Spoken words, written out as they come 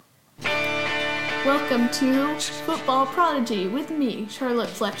Welcome to Football Prodigy with me, Charlotte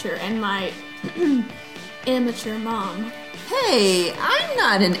Fletcher, and my amateur mom. Hey, I'm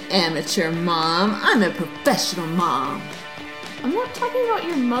not an amateur mom. I'm a professional mom. I'm not talking about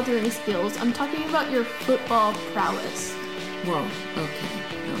your mothering skills. I'm talking about your football prowess. Whoa,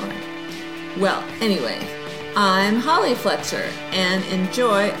 okay, alright. Well, anyway, I'm Holly Fletcher, and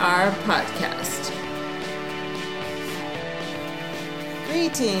enjoy our podcast.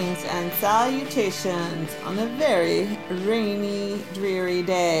 Greetings and salutations on a very rainy, dreary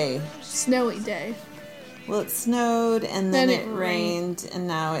day. Snowy day. Well, it snowed, and then it rained, and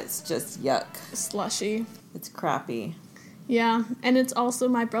now it's just yuck. Slushy. It's crappy. Yeah, and it's also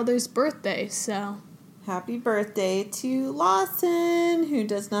my brother's birthday, so... Happy birthday to Lawson, who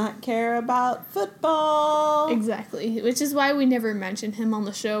does not care about football. Exactly, which is why we never mention him on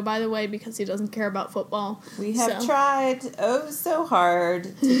the show, by the way, because he doesn't care about football. We have tried so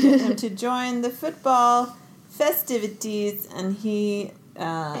hard to get him to join the football festivities, and he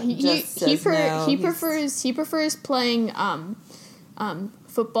prefers playing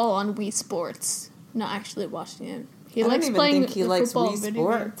football on Wii Sports, not actually watching it. I don't even think he likes Wii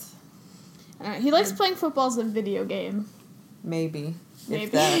Sports. He likes playing football as a video game. Maybe.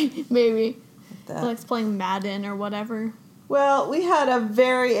 Maybe. He likes playing Madden or whatever. Well, we had a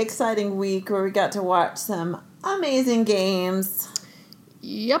very exciting week where we got to watch some amazing games.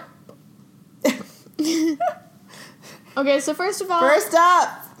 Yep. Okay, so first of all, no,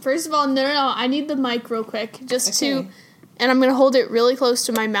 I need the mic real quick and I'm going to hold it really close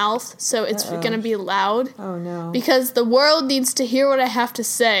to my mouth so it's going to be loud. Oh, no. Because the world needs to hear what I have to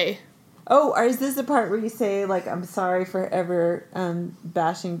say. Oh, is this the part where you say, like, I'm sorry for ever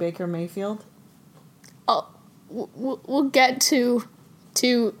bashing Baker Mayfield? Oh, we'll get to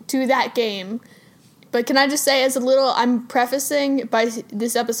that game. But can I just say I'm prefacing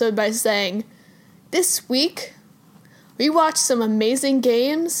this episode by saying, this week, we watched some amazing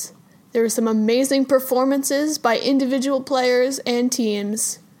games. There were some amazing performances by individual players and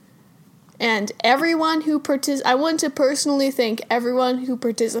teams. And everyone who I want to personally thank everyone who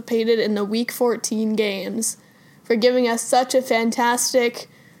participated in the Week 14 games for giving us such a fantastic,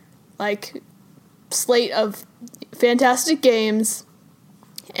 slate of fantastic games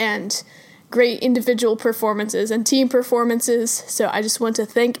and great individual performances and team performances. So I just want to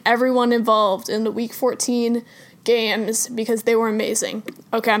thank everyone involved in the Week 14 games because they were amazing.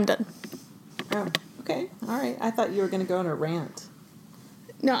 Okay, I'm done. Oh, okay. All right. I thought you were going to go on a rant.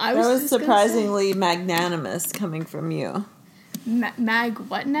 No, that was surprisingly magnanimous coming from you.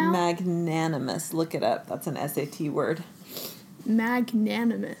 What now? Magnanimous. Look it up. That's an SAT word.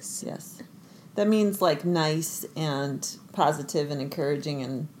 Magnanimous. Yes. That means nice and positive and encouraging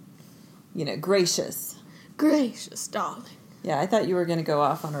and, gracious. Gracious, darling. Yeah, I thought you were going to go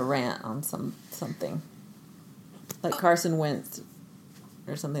off on a rant on something. Like Carson Wentz.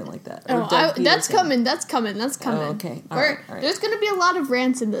 Or something like that. That's coming. Oh, okay. All right. There's going to be a lot of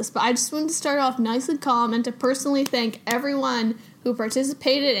rants in this, but I just wanted to start off nice and calm and to personally thank everyone who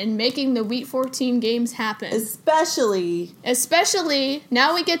participated in making the Week 14 games happen. Especially,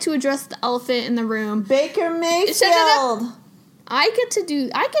 now we get to address the elephant in the room. Baker Mayfield. I get to do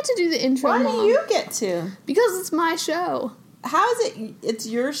the intro. Why do you get to? Because it's my show. How is it? It's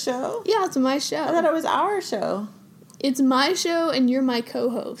your show? Yeah, it's my show. I thought it was our show. It's my show, and you're my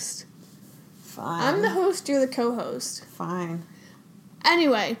co-host. Fine. I'm the host, you're the co-host. Fine.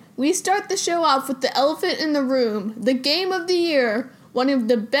 Anyway, we start the show off with the elephant in the room, the game of the year, one of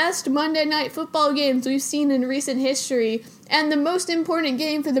the best Monday Night Football games we've seen in recent history, and the most important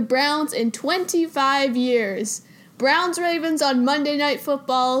game for the Browns in 25 years. Browns-Ravens on Monday Night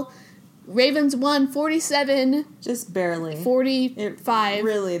Football. Ravens won 47. Just barely. 45.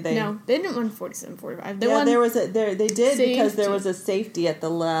 No, they didn't win 47-45. They did because there was a safety on the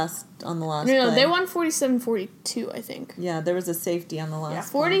last play. No, they won 47-42, I think. Yeah, there was a safety on the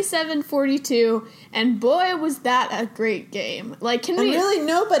last play. 47-42, and boy, was that a great game. Really,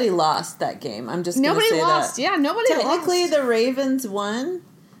 nobody lost that game. I'm just going to say that. Nobody lost. Yeah, nobody lost. Technically, the Ravens won.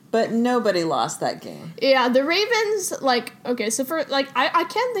 But nobody lost that game. Yeah, the Ravens, I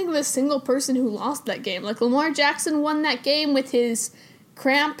can't think of a single person who lost that game. Lamar Jackson won that game with his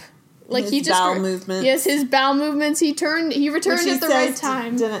cramp. His bowel movements. Yes, his bowel movements. He returned at the right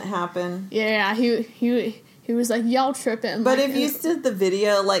time. Didn't happen. Yeah, he was like, y'all tripping. But if you see the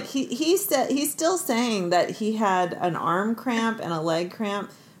video, he's still saying that he had an arm cramp and a leg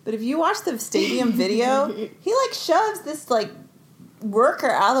cramp. But if you watch the stadium video, he shoves this worker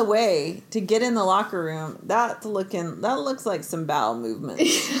out of the way to get in the locker room. That looks like some bowel movement.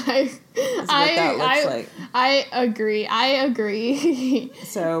 I agree.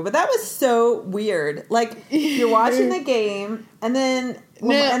 So, but that was so weird. Like, you're watching the game, and then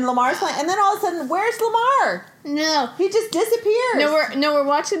and Lamar's playing, and then all of a sudden, where's Lamar? No, he just disappears. We're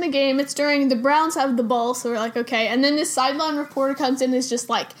watching the game. It's during the Browns have the ball, so we're like, okay. And then this sideline reporter comes in and is just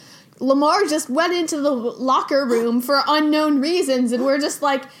like, Lamar just went into the locker room for unknown reasons, and we're just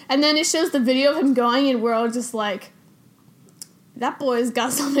like, and then it shows the video of him going, and we're all just like, that boy's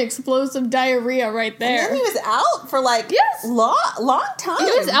got some explosive diarrhea right there. And then he was out for long time.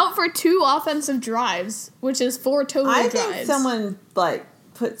 He was out for 2 offensive drives, which is 4 total drives. I think someone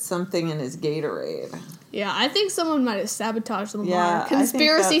put something in his Gatorade. Yeah, I think someone might have sabotaged Lamar. Yeah,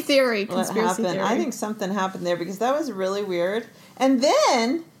 Conspiracy theory. I think something happened there because that was really weird. And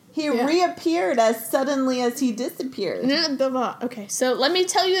then he reappeared as suddenly as he disappeared. Okay, so let me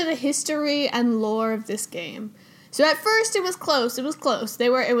tell you the history and lore of this game. So at first it was close. It was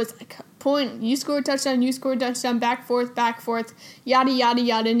like point, you scored a touchdown, back forth, yada, yada,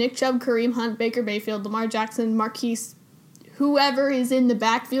 yada. Nick Chubb, Kareem Hunt, Baker Mayfield, Lamar Jackson, Marquise, whoever is in the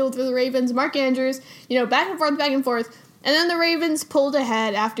backfield for the Ravens, Mark Andrews, back and forth. And then the Ravens pulled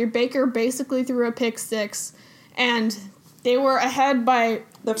ahead after Baker basically threw a pick 6, and they were ahead by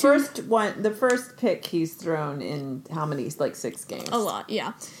the first pick he's thrown in how many? 6 games. A lot,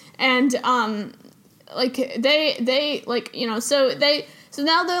 yeah. And so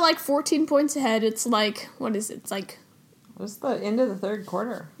now they're 14 points ahead. It's what is it? It's it was the end of the third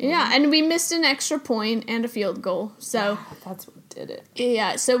quarter. Yeah, and we missed an extra point and a field goal. So that's what did it.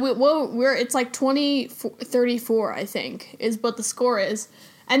 Yeah, so it's 20-34, I think, is what the score is.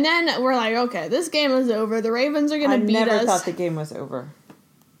 And then we're like, okay, this game is over. The Ravens are going to beat us. I never thought the game was over.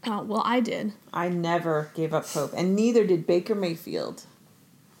 Oh, well, I did. I never gave up hope, and neither did Baker Mayfield.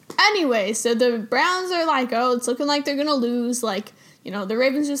 Anyway, so the Browns are it's looking like they're going to lose. The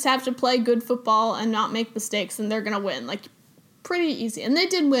Ravens just have to play good football and not make mistakes, and they're going to win. Pretty easy. And they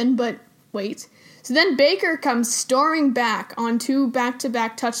did win, but wait. So then Baker comes storming back on 2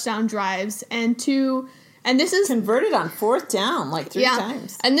 back-to-back touchdown drives, and this is converted on 4th down 3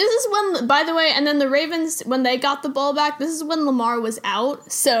 times. And this is when, by the way, and then the Ravens, when they got the ball back, this is when Lamar was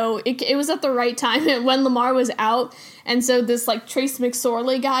out. So it was at the right time when Lamar was out. And so this Trace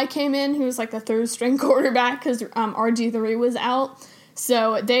McSorley guy came in, who was the 3rd string quarterback because RG3 was out.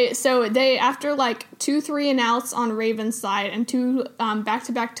 So they after 2 3-and-outs on Ravens side and 2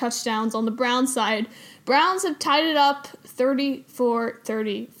 back-to-back touchdowns on the Browns side, Browns have tied it up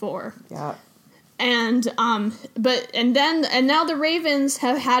 34-34. Yeah. And now the Ravens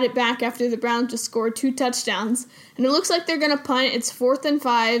have had it back after the Browns just scored 2 touchdowns, and it looks like they're gonna punt. It's 4th and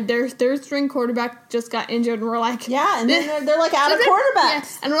 5. Their 3rd string quarterback just got injured, and we're like, and then they're out of quarterbacks. Yeah,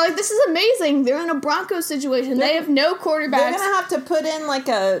 and we're like, this is amazing. They're in a Broncos situation. They have no quarterbacks. They're gonna have to put in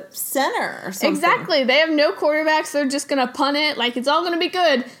a center or something. Exactly. They have no quarterbacks. They're just gonna punt it. It's all gonna be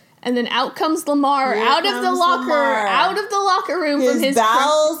good. And then out comes Lamar out of the locker room from his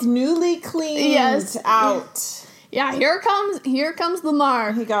bowels newly cleaned out. Yeah, here comes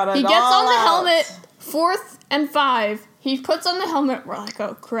Lamar. He got it. He gets on the helmet. 4th and 5. He puts on the helmet. We're like,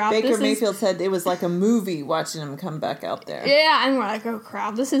 oh crap! Baker Mayfield said it was like a movie watching him come back out there. Yeah, and we're like, oh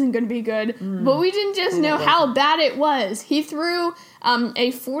crap, this isn't going to be good. But we didn't just know how bad it was. He threw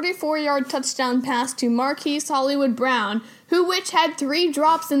a 44-yard touchdown pass to Marquise Hollywood Brown, which had 3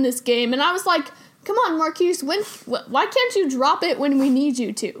 drops in this game, and I was like, come on, Marquise, why can't you drop it when we need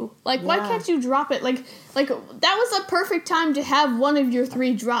you to? Why can't you drop it? That was a perfect time to have one of your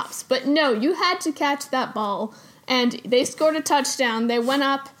 3 drops. But no, you had to catch that ball. And they scored a touchdown. They went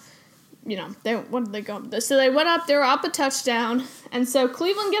up, what did they go? So they went up, they were up a touchdown. And so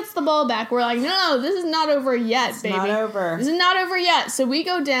Cleveland gets the ball back. We're like, no, this is not over yet, baby. It's not over. This is not over yet. So we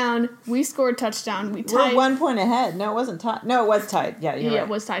go down, we score a touchdown. We're 1 point ahead. No, it wasn't tied. No, it was tied. Yeah, you're right. It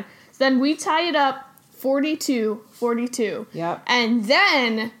was tied. So then we tie it up 42-42. Yep. And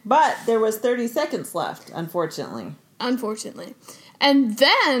then... But there was 30 seconds left, unfortunately. And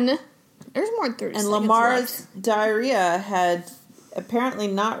then... There's more than 30 seconds left. And Lamar's diarrhea had apparently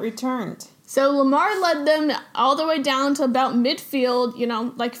not returned. So Lamar led them all the way down to about midfield,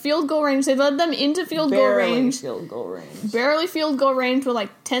 field goal range. They led them into field goal range. Barely field goal range with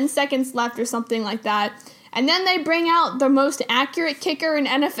 10 seconds left or something like that. And then they bring out the most accurate kicker in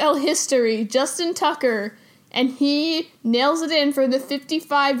NFL history, Justin Tucker, and he nails it in for the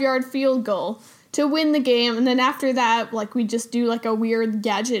 55-yard field goal to win the game. And then after that, we just do a weird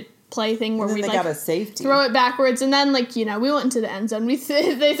gadget play thing where we got a safety, throw it backwards, and then we went into the end zone. They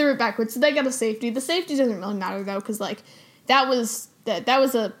threw it backwards, so they got a safety. The safety doesn't really matter though, because that that was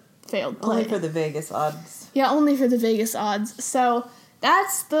a failed play. Only for the Vegas odds. Yeah, only for the Vegas odds. So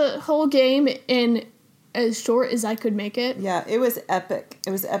that's the whole game in as short as I could make it. Yeah, it was epic.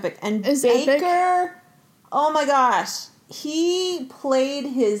 It was epic. And It was Baker, epic. oh my gosh, he played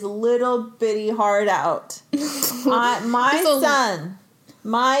his little bitty heart out.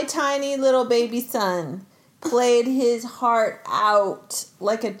 My tiny little baby son, played his heart out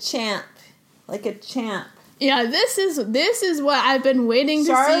like a champ. Like a champ. Yeah, this is what I've been waiting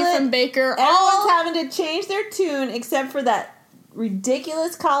to see from Baker. Everyone's having to change their tune except for that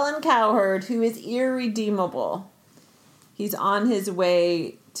ridiculous Colin Cowherd, who is irredeemable. He's on his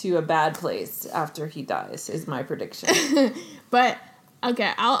way to a bad place after he dies, is my prediction. But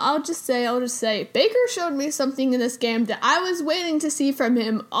okay, I'll just say Baker showed me something in this game that I was waiting to see from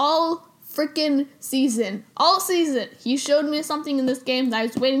him all freaking season. All season. He showed me something in this game that I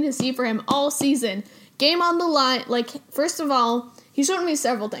was waiting to see for him all season. Game on the line. Like, first of all, he showed me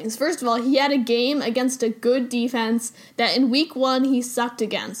several things. First of all, he had a game against a good defense that in week 1 he sucked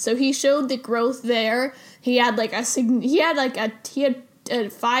against. So he showed the growth there. He had basically the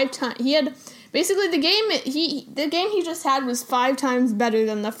game he just had was 5 times better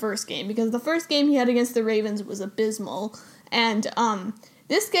than the first game, because the first game he had against the Ravens was abysmal, and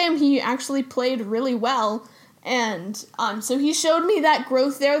this game he actually played really well. And so he showed me that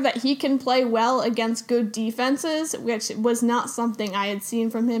growth there, that he can play well against good defenses, which was not something I had seen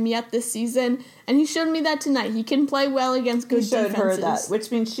from him yet this season. And he showed me that tonight. He can play well against good defenses. He showed her that,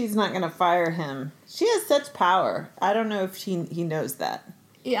 which means she's not going to fire him. She has such power. I don't know if he knows that.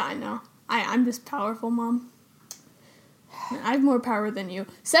 Yeah, I know. I'm just powerful, Mom. I have more power than you.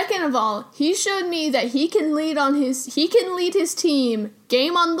 Second of all, he showed me that he can lead his team,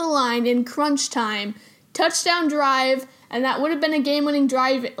 game on the line in crunch time, touchdown drive, and that would have been a game-winning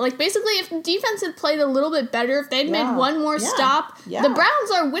drive. Like, basically, if the defense had played a little bit better, if they'd made one more stop, the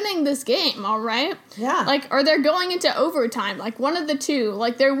Browns are winning this game, all right? Yeah. Like, or they're going into overtime, like one of the two.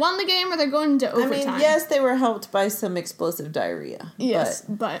 Like, they won the game or they're going into overtime. I mean, yes, they were helped by some explosive diarrhea. Yes,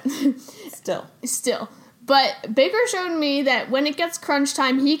 but Still. But Baker showed me that when it gets crunch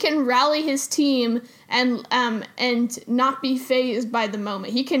time, he can rally his team and not be fazed by the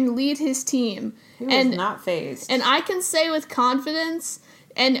moment. He can lead his team. He was not fazed. And I can say with confidence,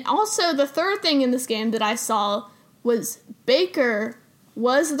 and also the third thing in this game that I saw was Baker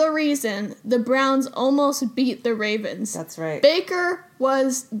was the reason the Browns almost beat the Ravens. That's right. Baker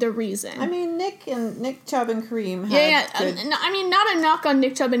was the reason. I mean, Nick Chubb and Kareem had I mean, not a knock on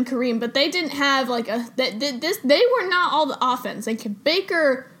Nick Chubb and Kareem, but they didn't have they were not all the offense. Like,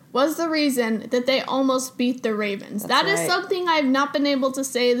 Baker was the reason that they almost beat the Ravens. That is something I've not been able to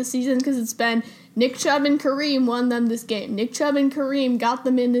say this season, because it's been Nick Chubb and Kareem won them this game. Nick Chubb and Kareem got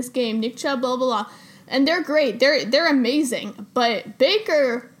them in this game. Nick Chubb, blah, blah, blah. And they're great. They're amazing. But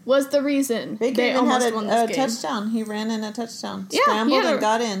Baker was the reason they almost won this game. Touchdown. He ran in a touchdown. Scrambled and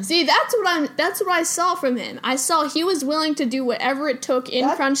got in. See, that's what I saw from him. I saw he was willing to do whatever it took in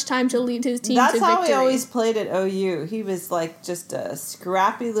crunch time to lead his team to victory. That's how he always played at OU. He was like just a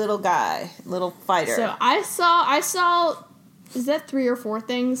scrappy little guy, little fighter. So I saw is that 3 or 4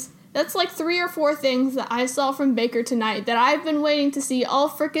 things? That's like 3 or 4 things that I saw from Baker tonight that I've been waiting to see all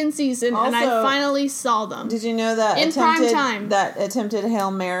frickin' season, and I finally saw them. Did you know that in prime time? That attempted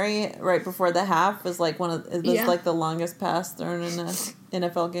Hail Mary right before the half was like like the longest pass thrown in a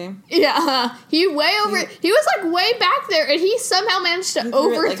NFL game? Yeah, he was like way back there, and he somehow managed to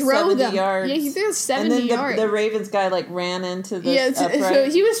overthrow them. Yards. Yeah, he threw 70 yards. The Ravens guy like ran into the upright. So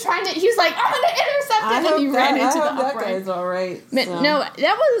he was like, I'm gonna intercept it, and he ran into the upright. That guy's all right. So. No,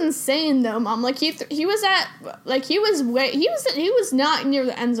 that was insane though, Mom. Like he was not near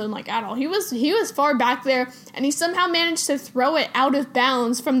the end zone like at all. He was far back there, and he somehow managed to throw it out of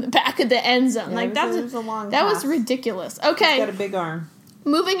bounds from the back of the end zone. Yeah, that was ridiculous. Okay, he's got a big arm.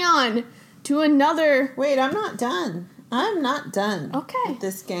 Moving on to another. Wait, I'm not done. Okay. With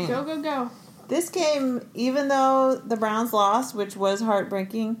this game. Go. This game, even though the Browns lost, which was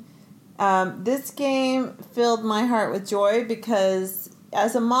heartbreaking, this game filled my heart with joy because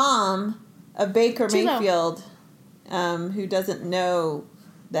as a mom of Baker Mayfield, who doesn't know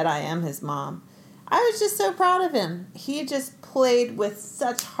that I am his mom, I was just so proud of him. He just played with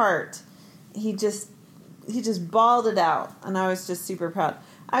such heart. He just balled it out, and I was just super proud.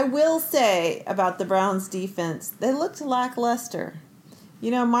 I will say about the Browns' defense, they looked lackluster.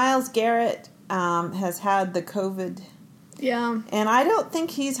 You know, Myles Garrett has had the COVID. Yeah. And I don't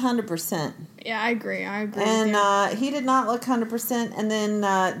think he's 100%. Yeah, I agree. And he did not look 100%. And then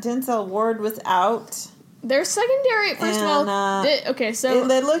Denzel Ward was out. Their secondary, first of all,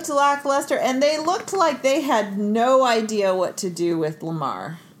 they looked lackluster, and they looked like they had no idea what to do with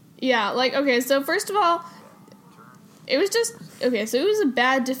Lamar. Yeah, so first of all, it was a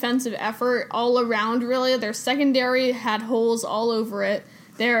bad defensive effort all around, really. Their secondary had holes all over it.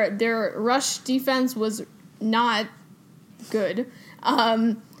 Their rush defense was not good.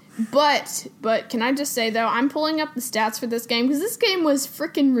 But can I just say, though, I'm pulling up the stats for this game because this game was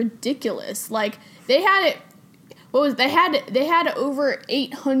freaking ridiculous. Like, they had they had over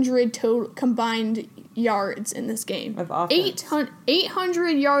 800 total combined yards in this game. Of offense.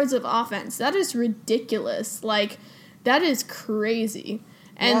 800 yards of offense. That is ridiculous. Like, that is crazy.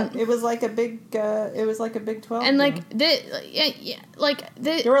 And it was like a big 12 and game.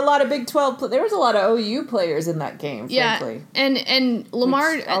 there were a lot of Big 12 there was a lot of OU players in that game, frankly. And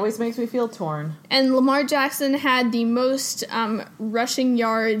Lamar which always makes me feel torn. And Lamar Jackson had the most rushing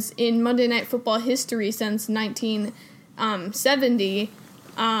yards in Monday Night Football history since 1970.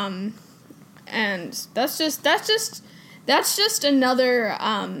 And that's just another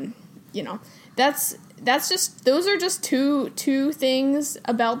those are just two things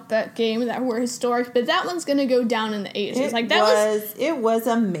about that game that were historic, but that one's gonna go down in the ages. It was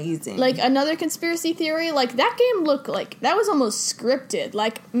amazing. Like, another conspiracy theory, like, that game looked like that was almost scripted.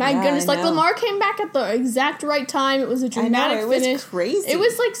 Like, my goodness, like, Lamar came back at the exact right time. It was a dramatic finish. It was crazy. It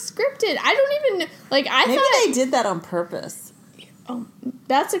was like scripted. I don't even maybe thought they did that on purpose. Oh,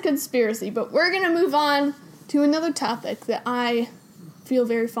 that's a conspiracy. But we're gonna move on to another topic that I feel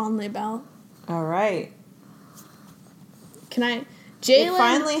very fondly about. All right. It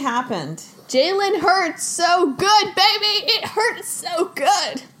finally happened. Jalen Hurts, so good, baby. It hurts so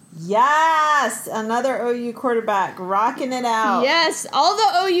good. Yes, another OU quarterback rocking it out. Yes, all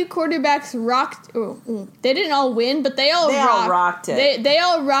the OU quarterbacks rocked. They didn't all win, but they all rocked it. They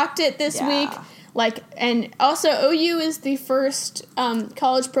all rocked it this week. And also OU is the first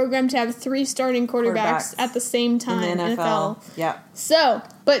college program to have 3 starting quarterbacks at the same time in the NFL. Yep. So,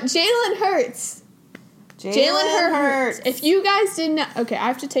 but Jalen Hurts. Jalen Hurts. If you guys didn't... Okay, I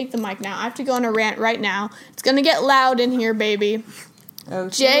have to take the mic now. I have to go on a rant right now. It's going to get loud in here, baby. Oh,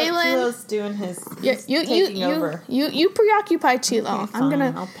 Chilo's doing his taking over. You preoccupy Chilo. Okay, fine.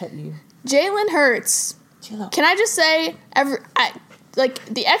 I'll pet you. Jalen Hurts. Chilo. Can I just say...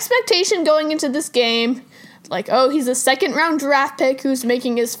 the expectation going into this game, he's a second-round draft pick who's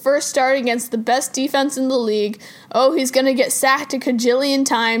making his first start against the best defense in the league. Oh, he's going to get sacked a cajillion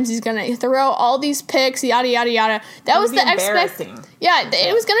times. He's going to throw all these picks, yada, yada, yada. That was the expectation. Yeah,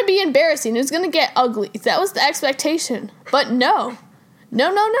 it was going to be embarrassing. It was going to get ugly. That was the expectation. But no.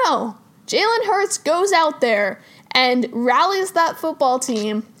 Jalen Hurts goes out there and rallies that football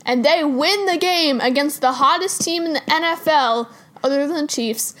team, and they win the game against the hottest team in the NFL, other than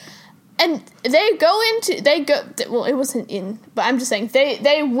Chiefs. And it wasn't in, but I'm just saying,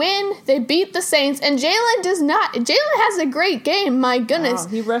 they win, they beat the Saints, and Jalen has a great game, my goodness. Wow,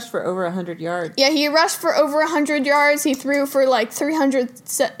 he rushed for over 100 yards. Yeah, he rushed for over 100 yards, he threw for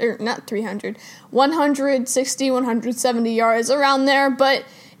 160, 170 yards, around there, but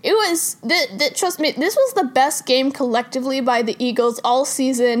it was, trust me, this was the best game collectively by the Eagles all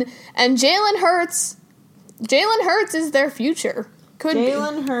season, and Jalen Hurts is their future.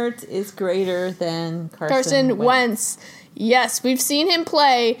 Jalen Hurts is greater than Carson Wentz. Yes, we've seen him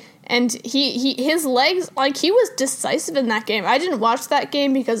play, and his legs, he was decisive in that game. I didn't watch that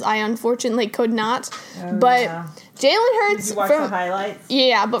game because I unfortunately could not. But yeah. Jalen Hurts... Did you watch the highlights?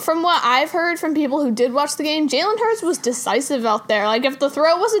 Yeah, but from what I've heard from people who did watch the game, Jalen Hurts was decisive out there. If the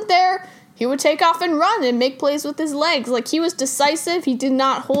throw wasn't there, he would take off and run and make plays with his legs. He was decisive. He did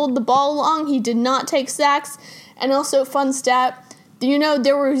not hold the ball long. He did not take sacks. And also, fun stat...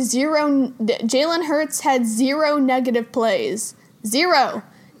 there were Jalen Hurts had 0 negative plays. 0.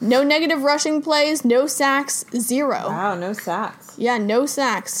 No negative rushing plays, no sacks, 0. Wow, no sacks. Yeah, no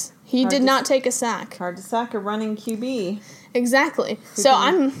sacks. He did not take a sack. Hard to sack a running QB. Exactly.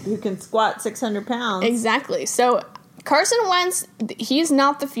 Who can squat 600 pounds. Exactly. So, Carson Wentz, he's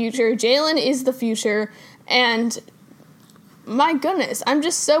not the future. Jalen is the future. And, my goodness, I'm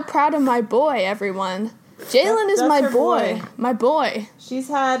just so proud of my boy, everyone. Jalen is my boy. My boy. She's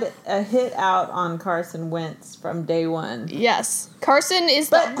had a hit out on Carson Wentz from day one. Yes. Carson is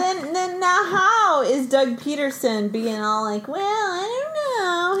But then now how is Doug Peterson being all I don't know.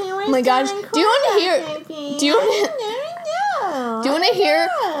 Oh my gosh. Do you want to hear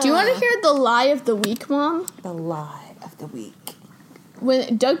the lie of the week, Mom? The lie of the week.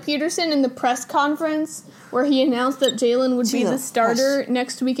 When Doug Peterson in the press conference where he announced that Jalen would be the starter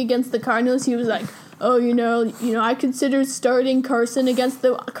next week against the Cardinals, he was like, oh, I considered starting Carson against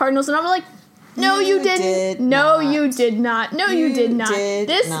the Cardinals. And I'm like, No, you didn't. No, you did not. No, you did not.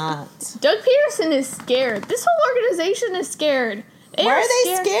 Doug Peterson is scared. This whole organization is scared. Why are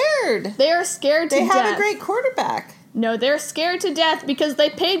they scared? They are scared to death. They have a great quarterback. No, they're scared to death because they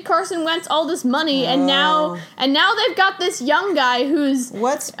paid Carson Wentz all this money, and now they've got this young guy who's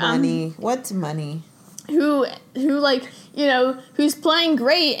what's money? What's money? Who like, you know, who's playing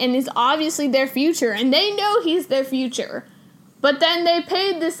great and is obviously their future, and they know he's their future. But then they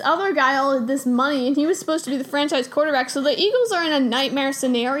paid this other guy all of this money, and he was supposed to be the franchise quarterback. So the Eagles are in a nightmare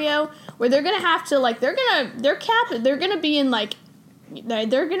scenario where they're gonna have to they're gonna be in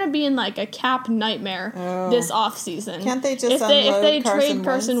like a cap nightmare this offseason. Can't they just if they trade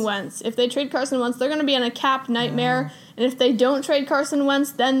Carson Wentz? If they trade Carson Wentz, they're gonna be in a cap nightmare. And if they don't trade Carson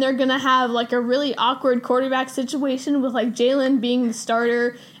Wentz, then they're gonna have like a really awkward quarterback situation with like Jalen being the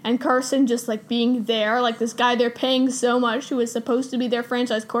starter and Carson just like being there. Like this guy they're paying so much who is supposed to be their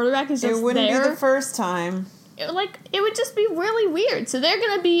franchise quarterback is just there. It wouldn't be the first time. It would just be really weird. So they're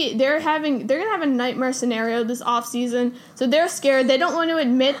gonna have a nightmare scenario this offseason. So they're scared. They don't want to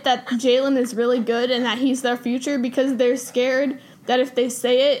admit that Jalen is really good and that he's their future because they're scared that if they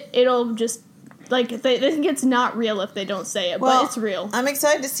say it, it'll just they think it's not real if they don't say it, but it's real. I'm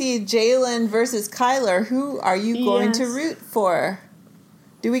excited to see Jalen versus Kyler. Who are you going to root for?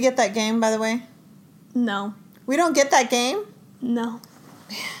 Do we get that game, by the way? No. We don't get that game? No.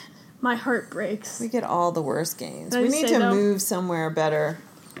 My heart breaks. We get all the worst games. We need to move somewhere better.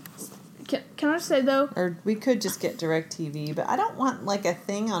 Can I just say, though? Or we could just get DirecTV, but I don't want, like, a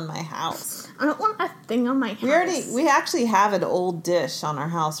thing on my house. I don't want a thing on my house. We actually have an old dish on our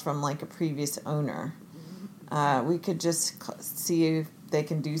house from, like, a previous owner. We could just see if they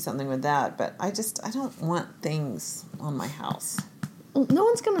can do something with that, but I don't want things on my house. Well, no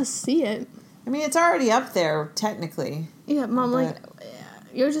one's going to see it. I mean, it's already up there, technically. Yeah, Mom,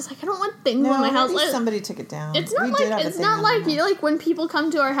 you're just like, I don't want things on my house. Maybe somebody took it down. It's not like when people come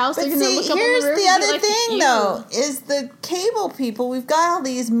to our house, they're going to look up on the roof. Here's the other thing, though, is the cable people. We've got all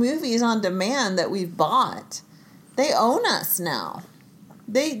these movies on demand that we've bought. They own us now.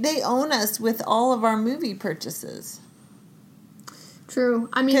 They own us with all of our movie purchases. True.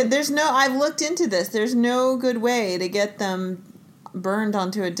 I mean, I've looked into this. There's no good way to get them burned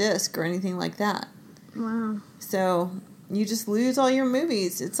onto a disc or anything like that. Wow. So you just lose all your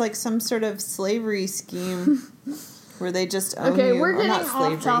movies. It's like some sort of slavery scheme where they just own you. Okay, we're getting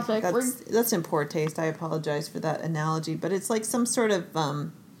off topic. That's in poor taste. I apologize for that analogy. But it's like some sort of,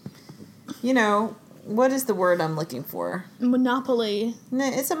 what is the word I'm looking for? Monopoly. No,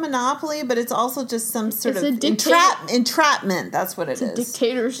 it's a monopoly, but it's also just some sort of entrapment. That's what it is. It's a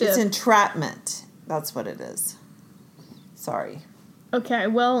dictatorship. It's entrapment. That's what it is. Sorry. Okay,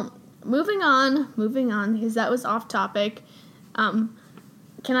 well, moving on, because that was off topic. Can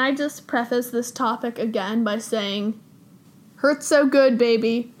I just preface this topic again by saying, hurts so good,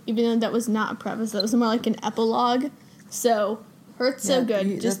 baby. Even though that was not a preface, that was more like an epilogue. So, hurts so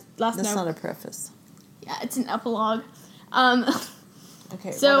good. That's not a preface. Yeah, it's an epilogue.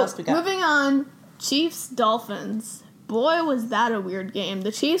 Okay, so, what else we got? Moving on, Chiefs-Dolphins. Boy, was that a weird game.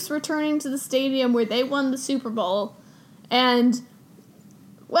 The Chiefs returning to the stadium where they won the Super Bowl. And,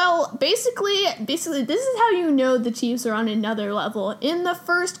 well, basically, this is how you know the Chiefs are on another level. In the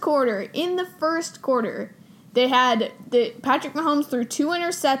first quarter, Patrick Mahomes threw 2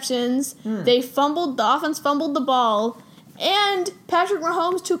 interceptions. The offense fumbled the ball. And Patrick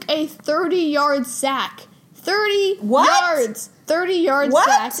Mahomes took a 30-yard sack. 30 yards. 30-yard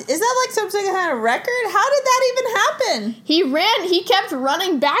sack. Is that like some kind of record? How did that even happen? He kept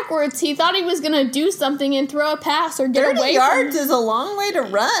running backwards. He thought he was going to do something and throw a pass or get away 30 yards is a long way to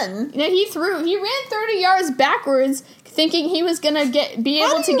run. He ran 30 yards backwards thinking he was going to be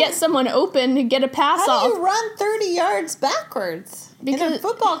able to get someone open and get a pass off. How do you run 30 yards backwards in a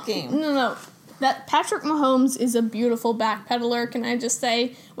football game? No. That Patrick Mahomes is a beautiful backpedaler, can I just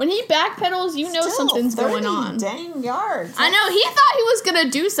say? When he backpedals, something's going on. Dang yards. I know, he thought he was going to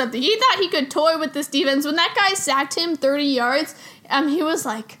do something. He thought he could toy with this defense. When that guy sacked him 30 yards, he was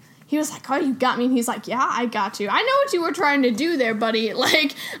like, oh, you got me. And he's like, yeah, I got you. I know what you were trying to do there, buddy.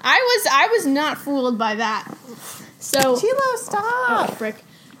 Like, I was not fooled by that. So, Chilo, stop. Oh, frick.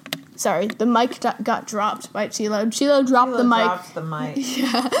 Sorry, the mic got dropped by Chilo. Chilo dropped the mic. Dropped the mic.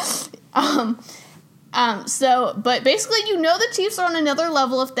 Yeah. But basically, the Chiefs are on another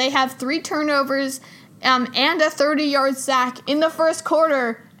level if they have 3 turnovers, and a 30-yard sack in the first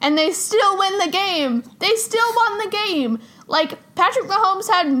quarter, and they still win the game. They still won the game. Like, Patrick Mahomes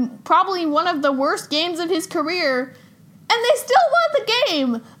had probably one of the worst games of his career, And they still won the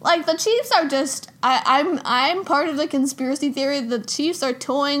game. Like, the Chiefs are just... I'm part of the conspiracy theory that the Chiefs are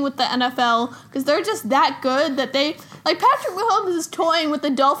toying with the NFL because they're just that good that they... Like, Patrick Mahomes is toying with the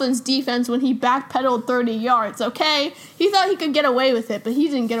Dolphins' defense when he backpedaled 30 yards, okay? He thought he could get away with it, but he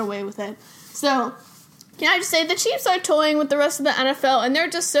didn't get away with it. So, can I just say, the Chiefs are toying with the rest of the NFL, and they're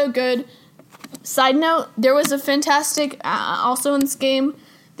just so good. Side note, there was a fantastic... also in this game...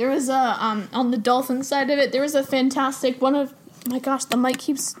 There was on the Dolphins side of it, there was a fantastic one of... My gosh, the mic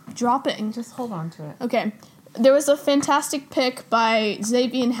keeps dropping. Just hold on to it. Okay. There was a fantastic pick by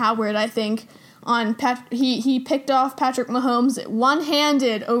Xavier Howard, I think, on... He picked off Patrick Mahomes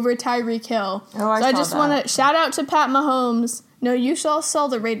one-handed over Tyreek Hill. Oh, I saw I just that. want to shout out to Pat Mahomes. No, you saw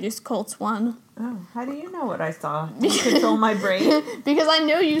the Raiders-Colts one. Oh, how do you know what I saw? You control my brain? Because I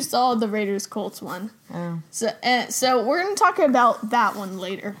know you saw the Raiders-Colts one. Oh. So we're going to talk about that one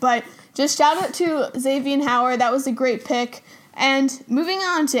later. But just shout out to Xavier Howard. That was a great pick. And moving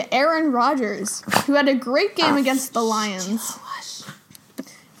on to Aaron Rodgers, who had a great game against the Lions.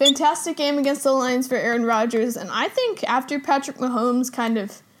 Fantastic game against the Lions for Aaron Rodgers. And I think after Patrick Mahomes kind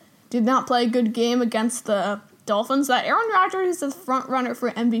of did not play a good game against the Dolphins, that Aaron Rodgers is the front runner for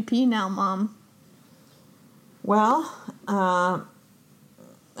MVP now, Mom. Well,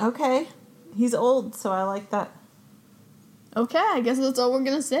 okay. He's old, so I like that. Okay, I guess that's all we're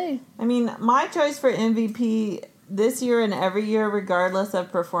going to say. I mean, my choice for MVP this year and every year, regardless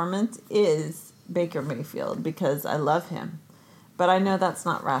of performance, is Baker Mayfield because I love him. But I know that's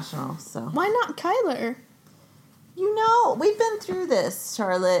not rational, so. Why not Kyler? You know, we've been through this,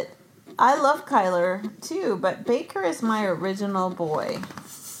 Charlotte. I love Kyler, too, but Baker is my original boy.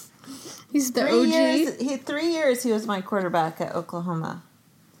 He's the OG. 3 years he was my quarterback at Oklahoma.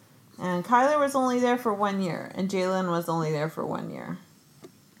 And Kyler was only there for 1 year, and Jalen was only there for 1 year.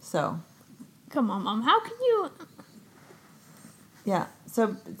 So. Come on, Mom. How can you... Yeah.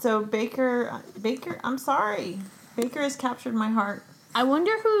 So Baker, I'm sorry. Baker has captured my heart. I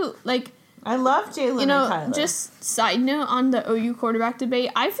wonder who, like... I love Jalen and Kyler. Just side note on the OU quarterback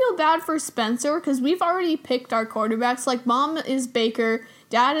debate, I feel bad for Spencer because we've already picked our quarterbacks. Like, Mom is Baker,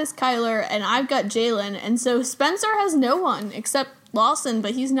 Dad is Kyler, and I've got Jalen. And so Spencer has no one except Lawson,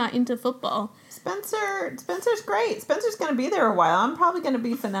 but he's not into football. Spencer's great. Spencer's going to be there a while. I'm probably going to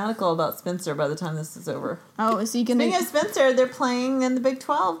be fanatical about Spencer by the time this is over. Oh, is he going to... Speaking of Spencer, they're playing in the Big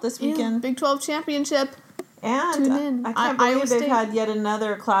 12 this weekend. Big 12 championship. And Tune in. I can't believe they've had yet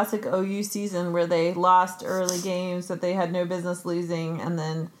another classic OU season where they lost early games that they had no business losing, and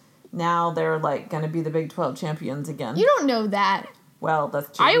then now they're like going to be the Big 12 champions again. You don't know that. Well,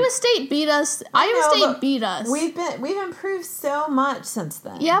 that's true. Iowa State beat us. Iowa State beat us. We've improved so much since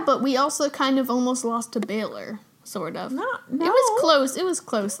then. Yeah, but we also kind of almost lost to Baylor, sort of. No. It was close. It was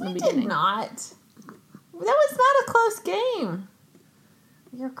close in the beginning. Did not. That was not a close game.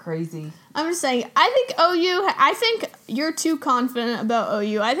 You're crazy. I'm just saying, I think you're too confident about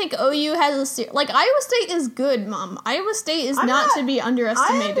OU. I think OU has like, Iowa State is good, Mom. Iowa State is not to be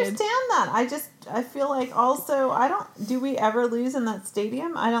underestimated. I understand that. I feel like also, do we ever lose in that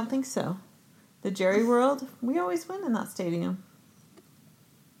stadium? I don't think so. The Jerry World, we always win in that stadium.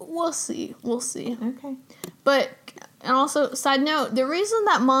 We'll see. Okay. But, and also, side note, the reason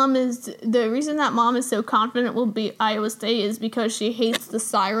that Mom is so confident will beat Iowa State is because she hates the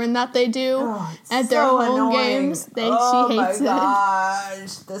siren that they do at their home games. She hates it. Oh my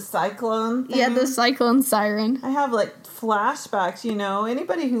gosh, the cyclone thing. Yeah, the cyclone siren. I have like flashbacks,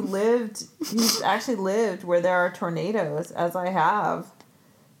 anybody who's actually lived where there are tornadoes, as I have,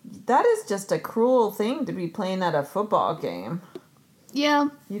 that is just a cruel thing to be playing at a football game. Yeah.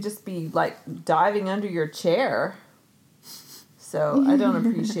 You just be like diving under your chair. So I don't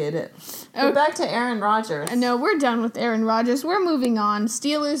appreciate it. But back to Aaron Rodgers. No, we're done with Aaron Rodgers. We're moving on.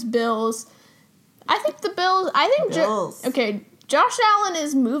 Steelers, Bills. I think the Bills. Bills. Josh Allen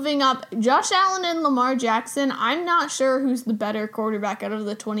is moving up. Josh Allen and Lamar Jackson. I'm not sure who's the better quarterback out of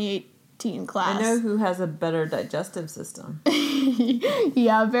the 2018 class. I know who has a better digestive system.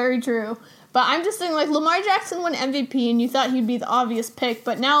 Yeah, very true. But I'm just saying, like, Lamar Jackson won MVP, and you thought he'd be the obvious pick.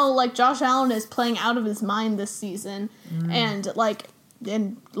 But now, like, Josh Allen is playing out of his mind this season. And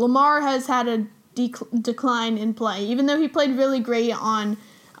Lamar has had a decline in play, even though he played really great on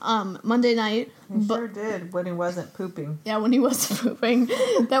Monday night. He sure did, when he wasn't pooping. Yeah, when he wasn't pooping.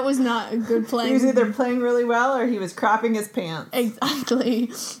 That was not a good play. He was either playing really well or he was crapping his pants. Exactly.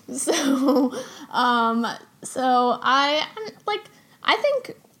 So I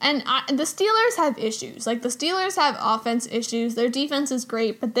think... And the Steelers have issues. Like, the Steelers have offense issues. Their defense is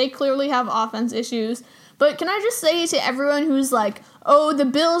great, but they clearly have offense issues. But can I just say to everyone who's like, oh, the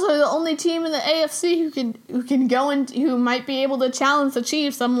Bills are the only team in the AFC who can go and who might be able to challenge the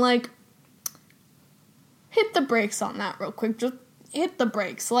Chiefs, I'm like, hit the brakes on that real quick. Just hit the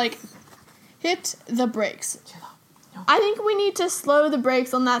brakes. Like, hit the brakes. I think we need to slow the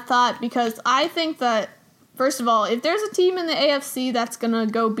brakes on that thought because I think that, first of all, if there's a team in the AFC that's going to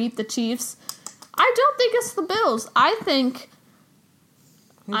go beat the Chiefs, I don't think it's the Bills. I think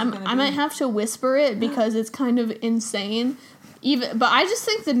I might have to whisper it because it's kind of insane. But I just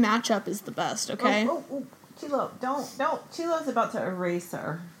think the matchup is the best, okay? Oh, Chilo, don't. Chilo's about to erase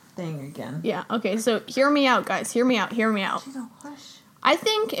our thing again. Yeah, okay, so hear me out, guys. Hear me out. Chilo, hush. I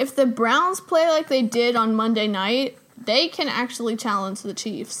think if the Browns play like they did on Monday night, they can actually challenge the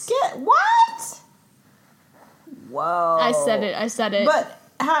Chiefs. What? Whoa. I said it. But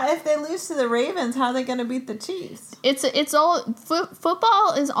if they lose to the Ravens, how are they going to beat the Chiefs?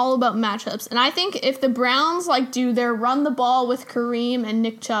 Football is all about matchups. And I think if the Browns do their run the ball with Kareem and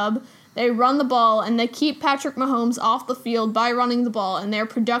Nick Chubb, they run the ball and they keep Patrick Mahomes off the field by running the ball, and they're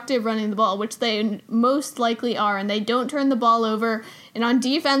productive running the ball, which they most likely are, and they don't turn the ball over. And on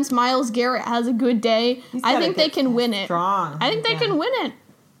defense, Myles Garrett has a good day. I think they can win it. I think they can win it.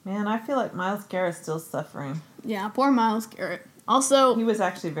 Man, I feel like Myles Garrett's still suffering. Yeah, poor Myles Garrett. Also, he was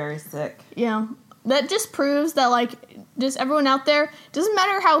actually very sick. Yeah. That just proves that, just everyone out there, doesn't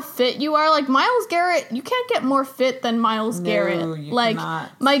matter how fit you are. Myles Garrett, you can't get more fit than Myles Garrett. No, you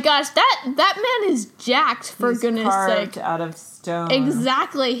cannot. My gosh, that man is jacked, for goodness sake. Carved out of stone.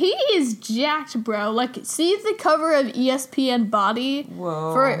 Exactly. He is jacked, bro. See the cover of ESPN Body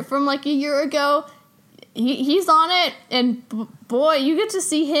from a year ago? He's on it, and boy, you get to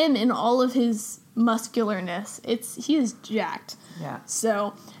see him in all of his muscularness. He is jacked. Yeah.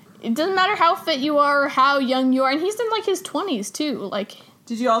 So it doesn't matter how fit you are or how young you are, and he's in his 20s too.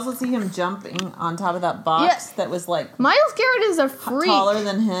 Did you also see him jumping on top of that box that was Myles Garrett is a freak. Taller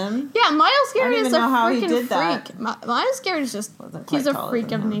than him? Yeah, Myles Garrett is a freaking freak. Myles Garrett is just, he's a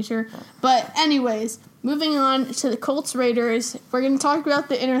freak of nature. But anyways, moving on to the Colts Raiders, we're going to talk about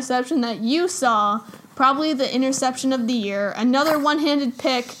the interception that you saw, probably the interception of the year. Another one-handed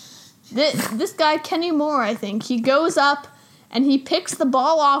pick. This guy, Kenny Moore, I think, he goes up and he picks the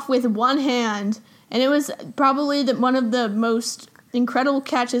ball off with one hand, and it was probably one of the most incredible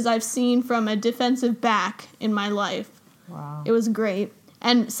catches I've seen from a defensive back in my life. Wow. It was great.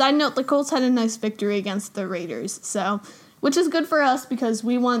 And side note, the Colts had a nice victory against the Raiders, which is good for us because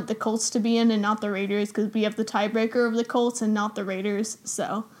we want the Colts to be in and not the Raiders because we have the tiebreaker of the Colts and not the Raiders.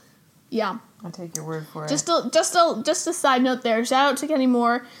 So, yeah. I'll take your word for it. Just a side note there. Shout out to Kenny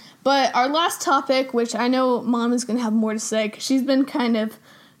Moore. But our last topic, which I know Mom is going to have more to say, because she's been kind of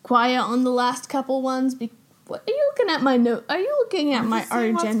quiet on the last couple ones. What are you looking at my note? Are you looking at our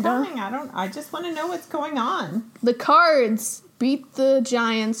agenda? I just want to know what's going on. The Cards beat the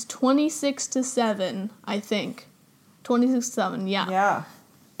Giants 26-7, I think. 26-7, yeah. Yeah.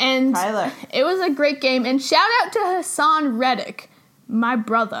 And Kyler. It was a great game. And shout out to Hassan Reddick, my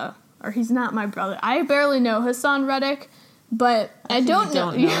brother. Or he's not my brother. I barely know Hassan Reddick. But I don't know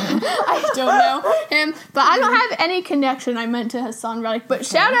him. I don't know him. But I don't have any connection, I meant, to Hassan Reddick. But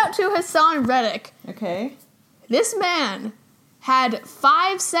shout out to Hassan Reddick. Okay. This man had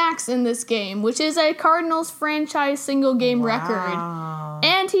 5 sacks in this game, which is a Cardinals franchise single-game record.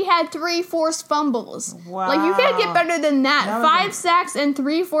 And he had 3 forced fumbles. Wow. You can't get better than that. 5 sacks and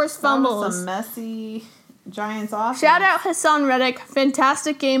 3 forced fumbles. That was some messy Giants offense. Shout out Hassan Reddick.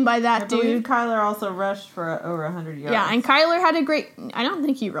 Fantastic game by that dude. I believe Kyler also rushed for over 100 yards. Yeah, and Kyler had a great... I don't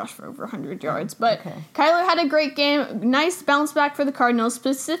think he rushed for over 100 yards, but Kyler had a great game. Nice bounce back for the Cardinals,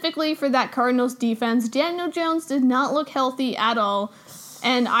 specifically for that Cardinals defense. Daniel Jones did not look healthy at all,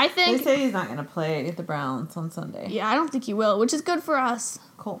 and I think... They say he's not going to play the Browns on Sunday. Yeah, I don't think he will, which is good for us.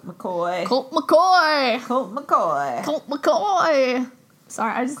 Colt McCoy.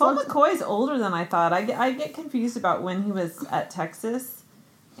 Sorry, I just Colt McCoy's older than I thought. I get confused about when he was at Texas,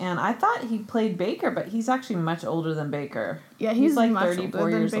 and I thought he played Baker, but he's actually much older than Baker. Yeah, he's like much 34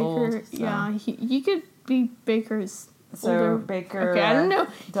 years Baker. Old. So. Yeah, he could be Baker's older. So Baker I don't know.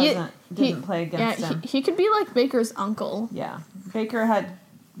 Didn't play against him. He could be like Baker's uncle. Yeah. Baker had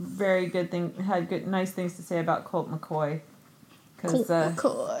nice things to say about Colt McCoy. Because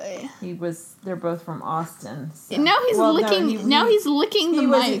they're both from Austin. So. Now he's licking the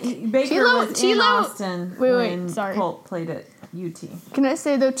mic. Baker was in Austin when Colt played at UT. Can I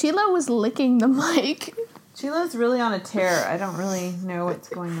say though, Chilo was licking the mic. Chilo's really on a tear. I don't really know what's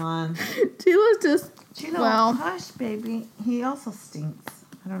going on. Chilo's just Chilo, hush, baby. He also stinks.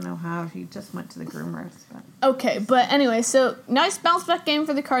 I don't know how. He just went to the groomers. But. Okay, but anyway, so nice bounce back game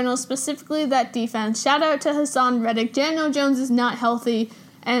for the Cardinals, specifically that defense. Shout out to Hassan Reddick. Daniel Jones is not healthy,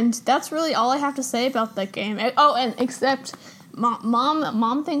 and that's really all I have to say about that game. Oh, and except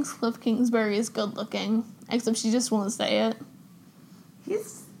mom thinks Cliff Kingsbury is good looking, except she just won't say it.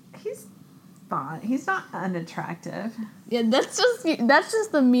 He's fine. He's not unattractive. Yeah, that's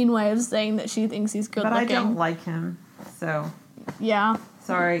just the mean way of saying that she thinks he's good looking. But I don't like him, so yeah.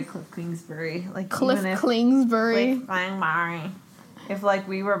 Sorry, Cliff Kingsbury. Like Cliff Kingsbury. If like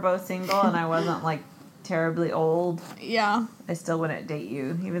we were both single and I wasn't like terribly old, yeah, I still wouldn't date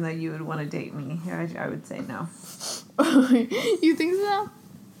you, even though you would want to date me. I would say no. You think so?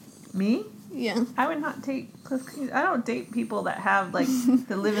 Me? Yeah. I would not date Cliff Kingsbury. I don't date people that have like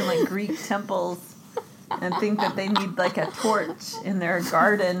that live in like Greek temples and think that they need like a torch in their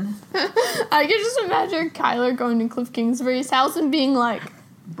garden. I can just imagine Kyler going to Cliff Kingsbury's house and being like,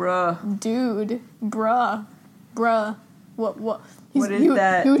 bruh. Dude, bruh. What? What is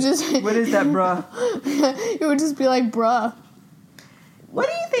that? He would just, what is that, bruh? He would just be like, bruh. What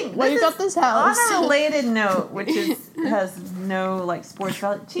do you think? Why you got this house? On a related note, which has no like sports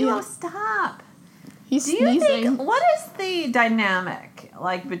value. Chilo, stop. He's do you sneezing. think, what is the dynamic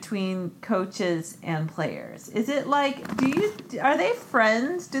like between coaches and players? Is it like, are they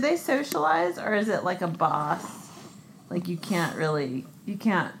friends? Do they socialize, or is it like a boss? Like you don't really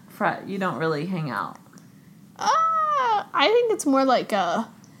hang out. I think it's more like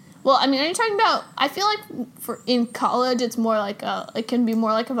well, I mean, are you talking about, I feel like in college, it's more like it can be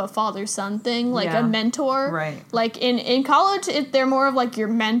more like of a father-son thing, like a mentor. Right. Like in college, they're more of like your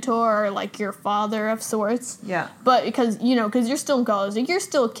mentor or like your father of sorts. Yeah. But because you're still in college, like you're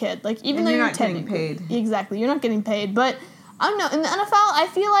still a kid, like even though you're you're not getting paid. Exactly, you're not getting paid. But I don't know, in the NFL, I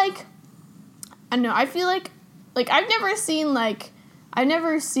feel like I've never seen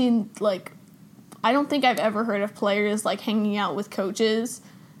I don't think I've ever heard of players like hanging out with coaches.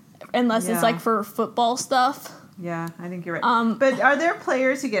 Unless it's like for football stuff. Yeah, I think you're right. But are there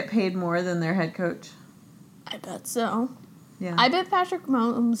players who get paid more than their head coach? I bet so. Yeah. I bet Patrick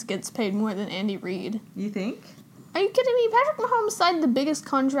Mahomes gets paid more than Andy Reid. You think? Are you kidding me? Patrick Mahomes signed the biggest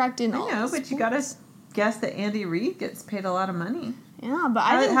contract in all. I know, but you gotta guess that Andy Reid gets paid a lot of money. Yeah, but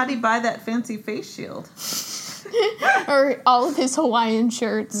how'd he buy that fancy face shield? Or all of his Hawaiian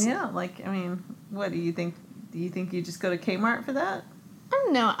shirts. Yeah, like, I mean, what do you think? Do you think you just go to Kmart for that? I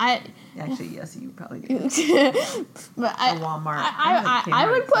don't know. Actually, yes, you probably do. But Walmart. I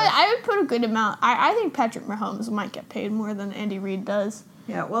would put a good amount. I think Patrick Mahomes might get paid more than Andy Reid does.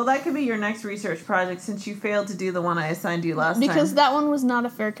 Yeah, well, that could be your next research project since you failed to do the one I assigned you last time. Because that one was not a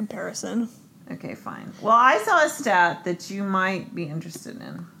fair comparison. Okay, fine. Well, I saw a stat that you might be interested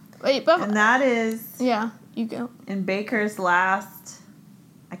in. Wait, but and that is yeah, you go. In Baker's last,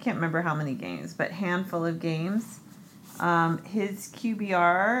 I can't remember how many games, but handful of games. His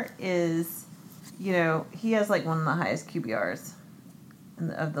QBR is, he has like one of the highest QBRs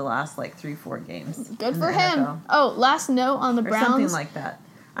of the last like 3-4 games. Good for him. NFL. Oh, last note on the Browns. Something like that.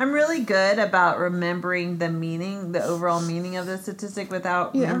 I'm really good about remembering the overall meaning of the statistic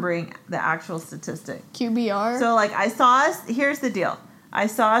without remembering the actual statistic. QBR. So like here's the deal. I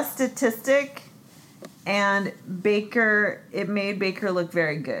saw a statistic and it made Baker look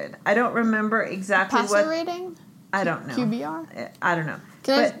very good. I don't remember exactly passer rating? I don't know. QBR? I don't know.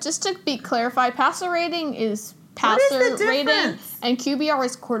 Just to be clarified, passer rating is passer rating and QBR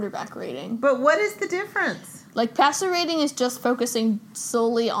is quarterback rating. But what is the difference? Like passer rating is just focusing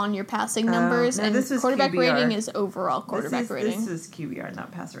solely on your passing numbers, and quarterback QBR. rating is overall quarterback rating. This is QBR,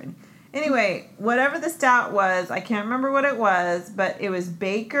 not passer rating. Anyway, whatever the stat was, I can't remember what it was, but it was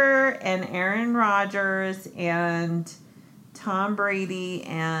Baker and Aaron Rodgers and Tom Brady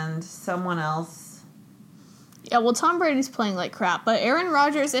and someone else. Yeah, well, Tom Brady's playing like crap, but Aaron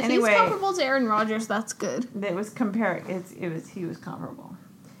Rodgers, if he's comparable to Aaron Rodgers, that's good. It was he was comparable.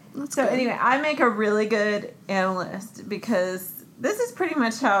 That's so good. Anyway, I make a really good analyst because this is pretty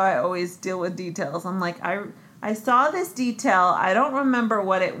much how I always deal with details. I'm like, I saw this detail. I don't remember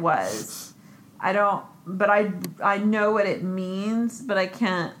what it was. But I know what it means, but I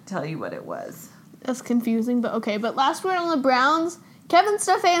can't tell you what it was. That's confusing, but okay. But last word on the Browns. Kevin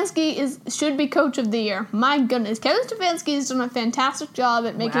Stefanski should be coach of the year. My goodness. Kevin Stefanski has done a fantastic job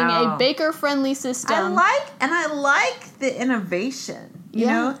at making a Baker-friendly system. I like the innovation. You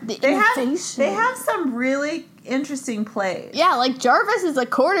know? They have some really interesting plays. Yeah, like Jarvis is a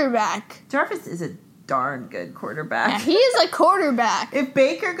quarterback. Jarvis is a darn good quarterback. Yeah, he is a quarterback. If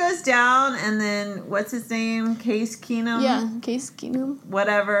Baker goes down and then, what's his name? Case Keenum? Yeah, Case Keenum.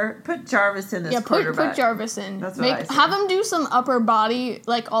 Whatever. Put Jarvis in as quarterback. Put Jarvis in. That's what I say. Have him do some upper body,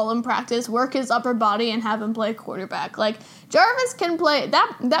 like all in practice, work his upper body and have him play quarterback. Like, Jarvis can play.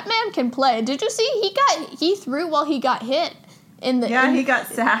 That man can play. Did you see he threw while he got hit? He got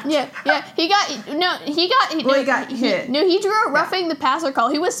sacked. He got hit. He drew a roughing the passer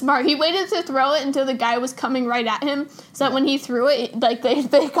call. He was smart. He waited to throw it until the guy was coming right at him, so that when he threw it, like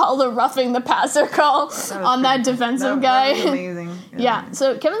they called a roughing the passer call on that defensive guy. That was amazing. Yeah.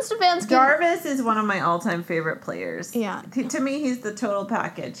 So Kevin Stefanski. Jarvis is one of my all-time favorite players. Yeah. To me, he's the total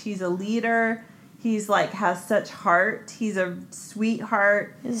package. He's a leader. He's has such heart. He's a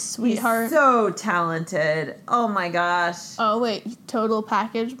sweetheart. He's so talented. Oh my gosh. Oh wait, total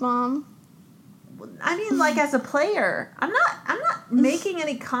package mom. I mean, as a player, I'm not making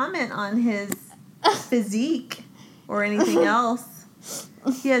any comment on his physique or anything else.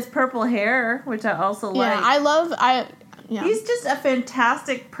 He has purple hair, which I also like. He's just a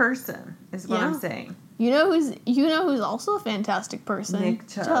fantastic person, is what I'm saying. You know who's also a fantastic person? Nick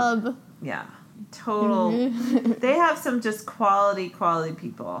Chubb. Yeah. Total. They have some just quality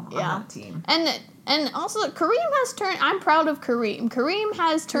people on that team. And also Kareem has turned. I'm proud of Kareem. Kareem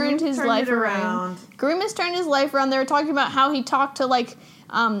has turned his life around. Kareem has turned his life around. They were talking about how he talked to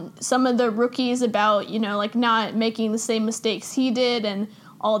some of the rookies about not making the same mistakes he did and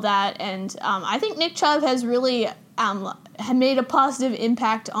all that. And I think Nick Chubb has really made a positive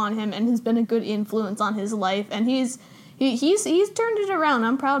impact on him and has been a good influence on his life. And he's turned it around.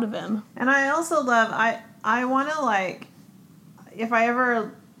 I'm proud of him. And I also love, I want to if I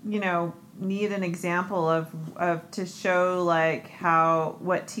ever, need an example of to show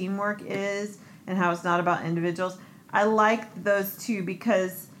what teamwork is and how it's not about individuals. I like those two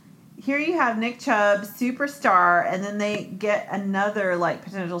because here you have Nick Chubb, superstar, and then they get another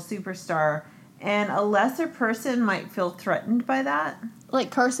potential superstar, and a lesser person might feel threatened by that. Like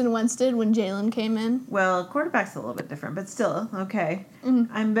Carson Wentz did when Jalen came in. Well, quarterback's a little bit different, but still, okay.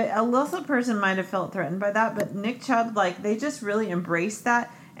 Mm-hmm. A lesser person might have felt threatened by that, but Nick Chubb, they just really embraced that,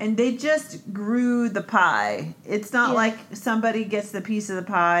 and they just grew the pie. It's not like somebody gets the piece of the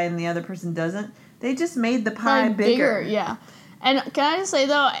pie and the other person doesn't. They just made the pie bigger. Yeah. And can I just say,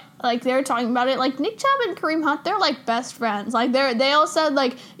 though, they were talking about it, Nick Chubb and Kareem Hunt, they're, best friends. They all said,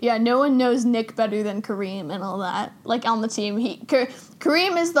 no one knows Nick better than Kareem and all that, on the team.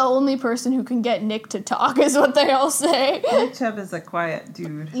 Kareem is the only person who can get Nick to talk, is what they all say. Nick Chubb is a quiet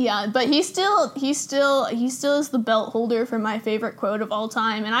dude. Yeah, but he still is the belt holder for my favorite quote of all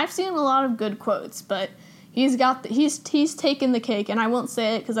time, and I've seen a lot of good quotes, but he's taken the cake, and I won't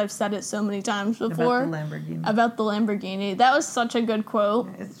say it because I've said it so many times before. About the Lamborghini. That was such a good quote.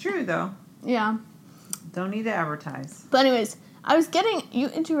 It's true, though. Yeah. Don't need to advertise. But anyways, you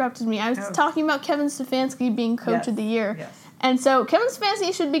interrupted me. I was talking about Kevin Stefanski being Coach of the Year. Yes. And so Kevin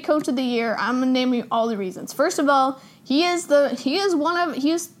Stefanski should be Coach of the Year. I'm going to name you all the reasons. First of all, he is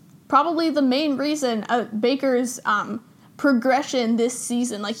probably the main reason of Baker's progression this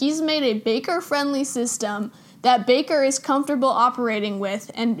season. He's made a Baker-friendly system that Baker is comfortable operating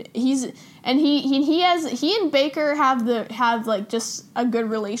with, and he and Baker have just a good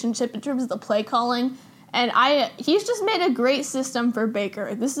relationship in terms of the play calling, and he's just made a great system for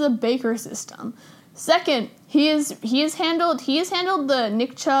Baker. This is a Baker system. Second, he has handled the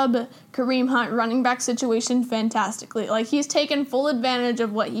Nick Chubb, Kareem Hunt running back situation fantastically. He's taken full advantage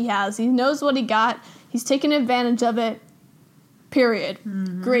of what he has. He knows what he got. He's taken advantage of it. Period.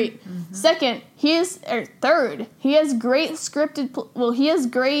 Mm-hmm. Great. Mm-hmm. Second, third, he has great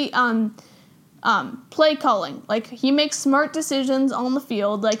play calling. He makes smart decisions on the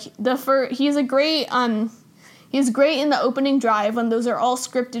field. He's great in the opening drive when those are all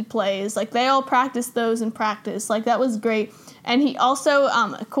scripted plays. They all practice those in practice. That was great. And he also,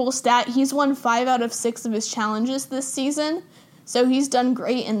 a cool stat, he's won 5 out of 6 of his challenges this season. So he's done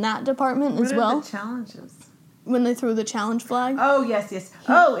great in that department as well. What are the challenges? When they threw the challenge flag. Oh, yes.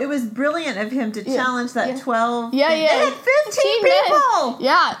 It was brilliant of him to challenge that 12. Yeah. They had 15 people!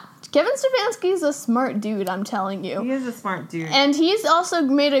 Yeah. Kevin Stefanski's a smart dude, I'm telling you. He is a smart dude. And he's also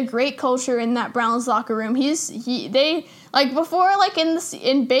made a great culture in that Browns locker room. Before,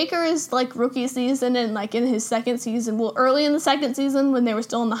 in Baker's, rookie season and, in his second season, early in the second season when they were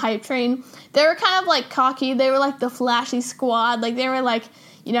still in the hype train, they were kind of, cocky. They were, the flashy squad. They were,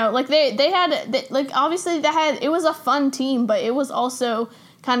 obviously it was a fun team, but it was also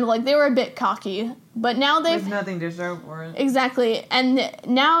kind of like they were a bit cocky, but now they've With nothing to show for it. exactly, and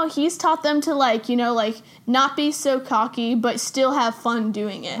now he's taught them to like not be so cocky, but still have fun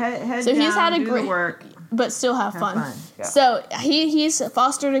doing it. Head so down, he's had a do the great work. but still have fun. Yeah. So he's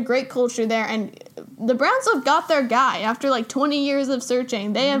fostered a great culture there, and the Browns have got their guy after like 20 years of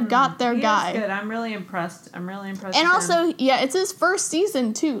searching. They have got their guy. Is good. I'm really impressed. And with also, him. yeah, it's his first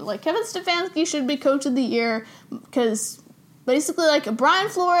season too. Like Kevin Stefanski should be coach of the year because basically, like Brian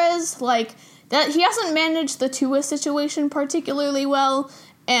Flores, like that he hasn't managed the Tua situation particularly well.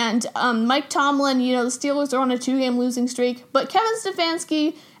 And Mike Tomlin, the Steelers are on a 2-game losing streak, but Kevin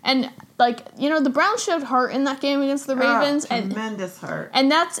Stefanski and the Browns showed heart in that game against the Ravens, tremendous heart, and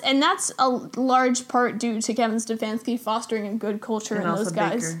that's a large part due to Kevin Stefanski fostering a good culture in those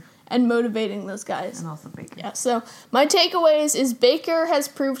guys Baker. and motivating those guys. And also Baker. Yeah. So my takeaways is Baker has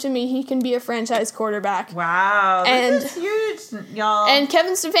proved to me he can be a franchise quarterback. Wow, this is huge, y'all. And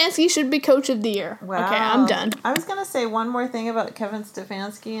Kevin Stefanski should be coach of the year. Wow. Okay, I'm done. I was gonna say one more thing about Kevin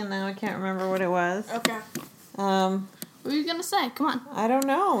Stefanski, and now I can't remember what it was. Okay. What were you gonna say? Come on. I don't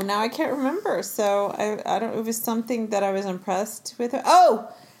know. Now I can't remember. So I don't. It was something that I was impressed with.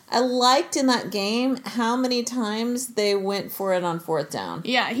 Oh, I liked in that game how many times they went for it on 4th down.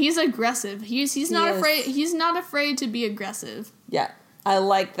 Yeah, he's aggressive. He's not afraid. He's not afraid to be aggressive. Yeah, I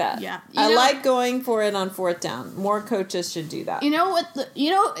like that. Yeah, I like going for it on 4th down. More coaches should do that. You know what?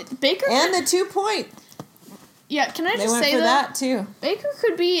 Baker and the 2-point. Yeah, can I They just went say for that too? Baker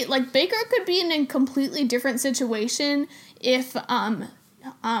could be in a completely different situation if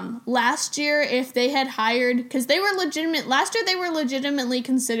last year if they had hired, because they were legitimately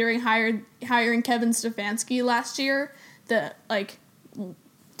considering hiring Kevin Stefanski last year,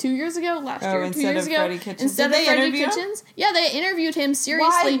 2 years ago, instead of Freddie Kitchens. Instead of Freddie Kitchens. Yeah, they interviewed him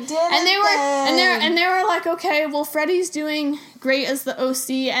seriously. Why didn't and they were like, okay, well Freddie's doing great as the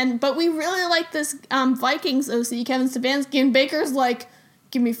OC, but we really like this Vikings OC, Kevin Stefanski, and Baker's like,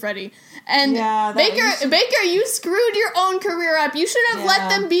 give me Freddie. And Baker, you screwed your own career up. You should have let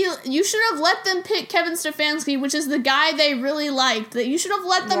them pick Kevin Stefanski, which is the guy they really liked. That you should have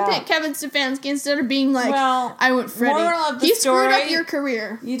let them pick Kevin Stefanski instead of being like, I want Freddie. Moral of the he story, screwed up your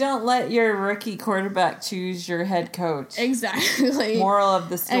career. You don't let your rookie quarterback choose your head coach. Exactly. Moral of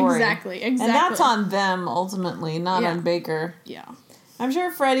the story. Exactly. And that's on them ultimately, not on Baker. Yeah. I'm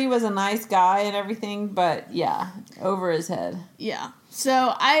sure Freddie was a nice guy and everything, but over his head. Yeah.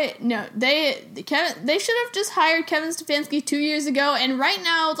 So they should have just hired Kevin Stefanski 2 years ago, and right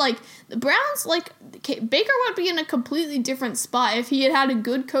now, the Browns, Baker would be in a completely different spot if he had a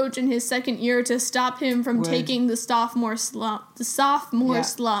good coach in his second year to stop him from taking the sophomore slump.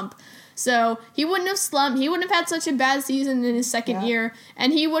 So he wouldn't have slumped. He wouldn't have had such a bad season in his second year,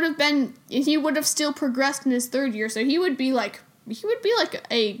 and he would have still progressed in his third year. So he would be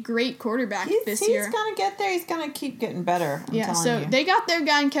a great quarterback this year. He's gonna get there. He's gonna keep getting better. I'm telling you. They got their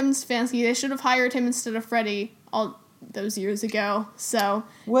guy in Kevin Stefanski. They should have hired him instead of Freddie all those years ago. So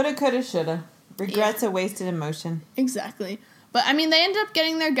woulda, coulda, shoulda. Regrets a wasted emotion. Exactly. But I mean, they ended up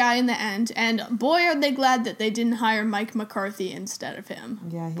getting their guy in the end, and boy, are they glad that they didn't hire Mike McCarthy instead of him.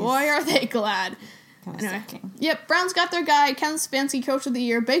 Yeah. Boy, are they glad. Anyway, yep. Browns got their guy. Kevin Stefanski, coach of the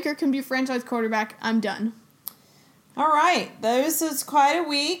year. Baker can be franchise quarterback. I'm done. All right, this is quite a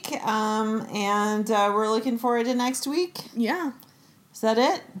week, and we're looking forward to next week. Yeah. Is that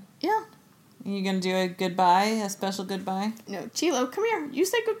it? Yeah. Are you going to do a goodbye, a special goodbye? No, Chilo, come here. You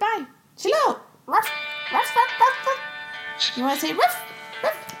say goodbye. Chilo! Ruff, ruff, ruff, ruff, ruff. You want to say ruff,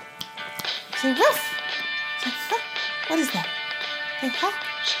 ruff? Say ruff. Say huh? What is that? Say huh?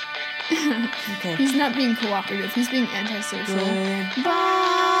 Okay. He's not being cooperative. He's being antisocial.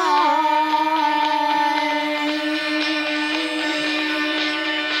 Goodbye.